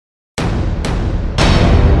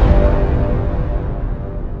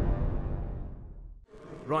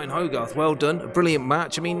Ryan Hogarth, well done. A brilliant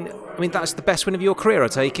match. I mean, that's the best win of your career, I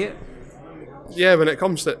take it. Yeah, when it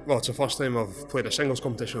comes to, well, it's the first time I've played a singles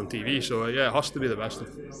competition on TV, so yeah, it has to be the best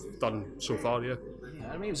I've done so far, yeah.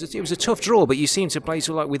 I mean, it was a tough draw, but you seemed to play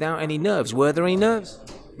sort of like without any nerves. Were there any nerves?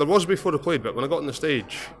 There was before I played, but when I got on the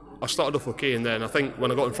stage, I started off okay, and then I think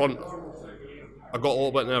when I got in front, I got a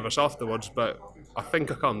little bit nervous afterwards, but I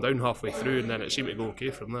think I calmed down halfway through, and then it seemed to go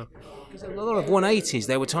okay from there. Because a lot of 180s,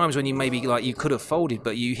 there were times when you maybe like you could have folded,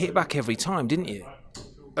 but you hit back every time, didn't you?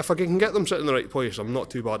 If I can get them sitting in the right place, I'm not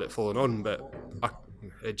too bad at falling on, but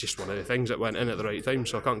it's just one of the things that went in at the right time,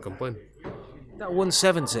 so I can't complain. That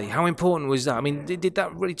 170, how important was that? I mean, did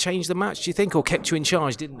that really change the match, do you think, or kept you in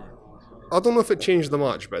charge, didn't it? I don't know if it changed the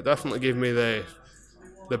match, but it definitely gave me the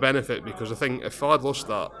benefit, because I think if I'd lost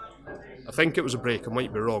that, I think it was a break, I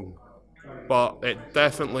might be wrong, but it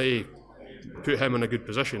definitely put him in a good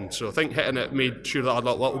position. So I think hitting it made sure that I had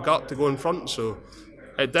that little gap to go in front, so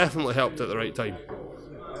it definitely helped at the right time.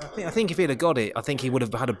 I think if he'd have got it, I think he would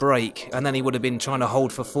have had a break, and then he would have been trying to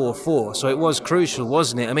hold for 4-4. So it was crucial,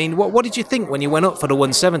 wasn't it? I mean, what did you think when you went up for the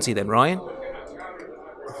 170 then, Ryan?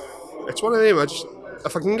 It's one of them.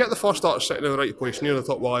 If I can get the first start sitting in the right place near the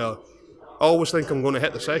top wire, I always think I'm going to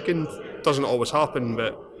hit the second. Doesn't always happen,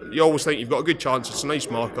 but you always think you've got a good chance. It's a nice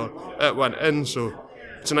marker. It went in, so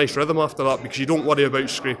it's a nice rhythm after that, because you don't worry about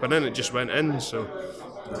scraping in. It just went in, so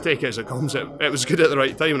take it as it comes. It was good at the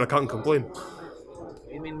right time, and I can't complain.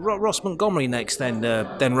 I mean, Ross Montgomery next, then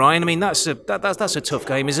Ryan. I mean, that's a tough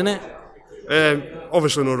game, isn't it?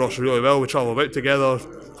 Obviously, know Ross really well. We travel about together,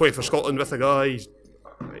 play for Scotland with the guy.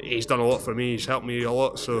 He's done a lot for me. He's helped me a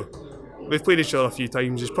lot. So we've played each other a few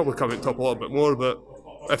times. He's probably come out top a little bit more, but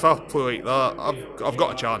if I play like that, I've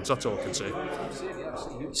got a chance. That's all I can say.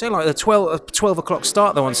 So, like the 12 o'clock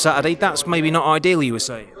start though on Saturday, that's maybe not ideal, you were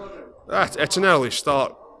saying. It's an early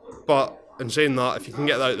start, but in saying that, if you can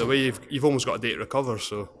get that out of the way, you've almost got a day to recover,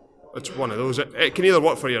 so it's one of those. It can either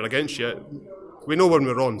work for you or against you. We know when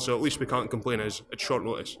we're on, so at least we can't complain as it's short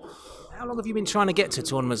notice. How long have you been trying to get to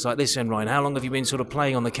tournaments like this then, Ryan? How long have you been sort of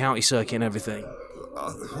playing on the county circuit and everything?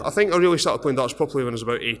 I think I really started playing darts properly when I was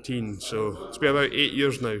about 18, so it's been about 8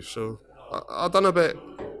 years now, so I've done a bit.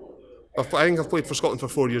 I think I've played for Scotland for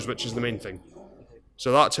 4 years, which is the main thing.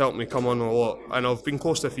 So that's helped me come on a lot, and I've been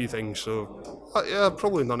close to a few things, so yeah, I've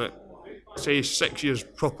probably done it, say 6 years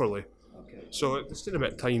properly. So it's taken a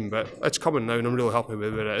bit of time, but it's coming now, and I'm really happy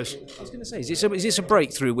with where it is. I was going to say, is this a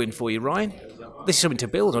breakthrough win for you, Ryan? This is something to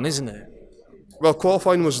build on, isn't it? Well,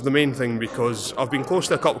 qualifying was the main thing, because I've been close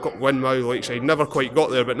to a Cup win now, like I say, never quite got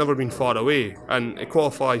there, but never been far away. And to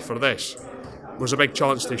qualify for this was a big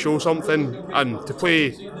chance to show something, and to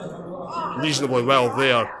play reasonably well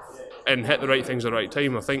there and hit the right things at the right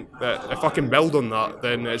time. I think that if I can build on that,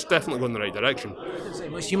 then it's definitely going in the right direction.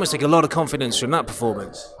 You must take a lot of confidence from that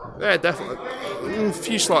performance. Yeah, definitely. A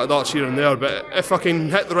few slatted darts here and there, but if I can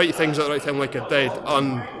hit the right things at the right time like I did,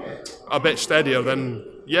 and a bit steadier, then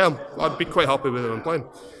yeah, I'd be quite happy with it I'm playing.